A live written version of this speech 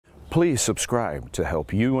Please subscribe to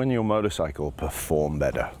help you and your motorcycle perform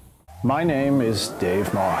better. My name is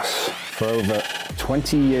Dave Moss. For over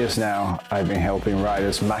 20 years now, I've been helping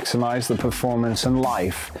riders maximize the performance and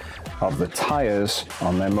life of the tires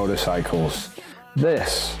on their motorcycles.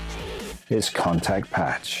 This is Contact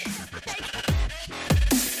Patch.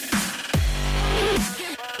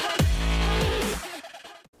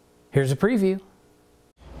 Here's a preview.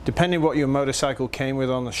 Depending what your motorcycle came with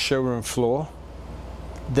on the showroom floor,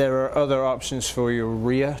 there are other options for your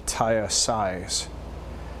rear tire size.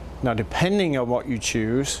 Now, depending on what you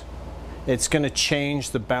choose, it's going to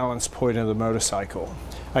change the balance point of the motorcycle.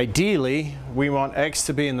 Ideally, we want X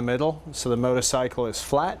to be in the middle, so the motorcycle is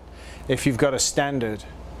flat. If you've got a standard,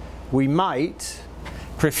 we might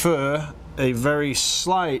prefer a very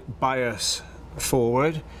slight bias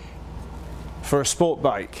forward for a sport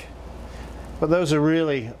bike. But those are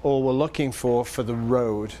really all we're looking for the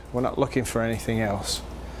road. We're not looking for anything else.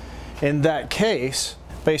 In that case,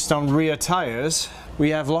 based on rear tires, we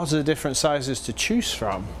have lots of different sizes to choose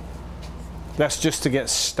from. That's just to get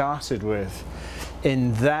started with.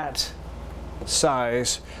 In that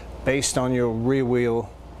size, based on your rear wheel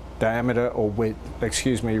diameter or width,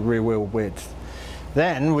 rear wheel width.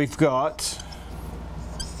 Then we've got,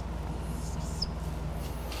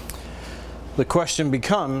 the question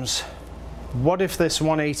becomes, what if this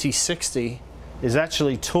 180/60 is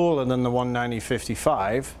actually taller than the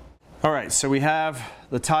 190/55? All right, so we have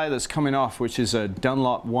the tire that's coming off, which is a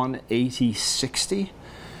Dunlop 180/60,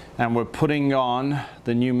 and we're putting on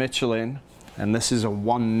the new Michelin, and this is a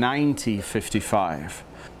 190/55.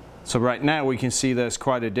 So right now we can see there's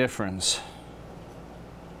quite a difference.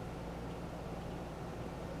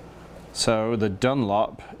 So the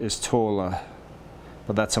Dunlop is taller,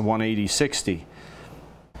 but that's a 180/60.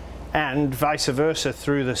 And vice versa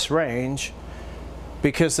through this range,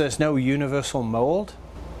 because there's no universal mold,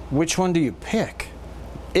 which one do you pick?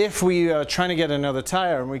 If we are trying to get another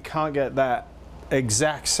tire and we can't get that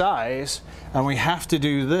exact size and we have to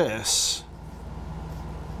do this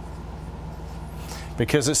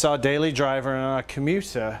because it's our daily driver and our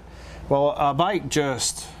commuter, well, our bike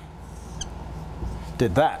just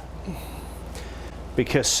did that.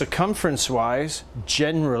 Because circumference wise,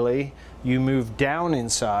 generally you move down in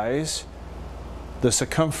size, the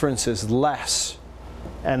circumference is less,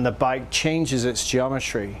 and the bike changes its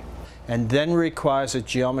geometry and then requires a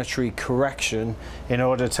geometry correction in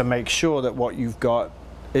order to make sure that what you've got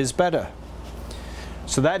is better.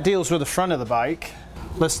 So that deals with the front of the bike.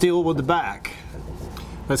 Let's deal with the back.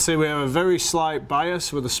 Let's say we have a very slight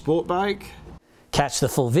bias with a sport bike. Catch the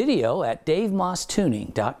full video at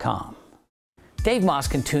DaveMossTuning.com. Dave Moss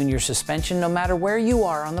can tune your suspension no matter where you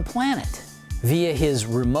are on the planet via his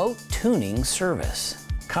remote tuning service.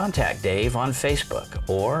 Contact Dave on Facebook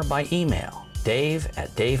or by email,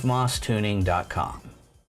 dave@DaveMossTuning.com.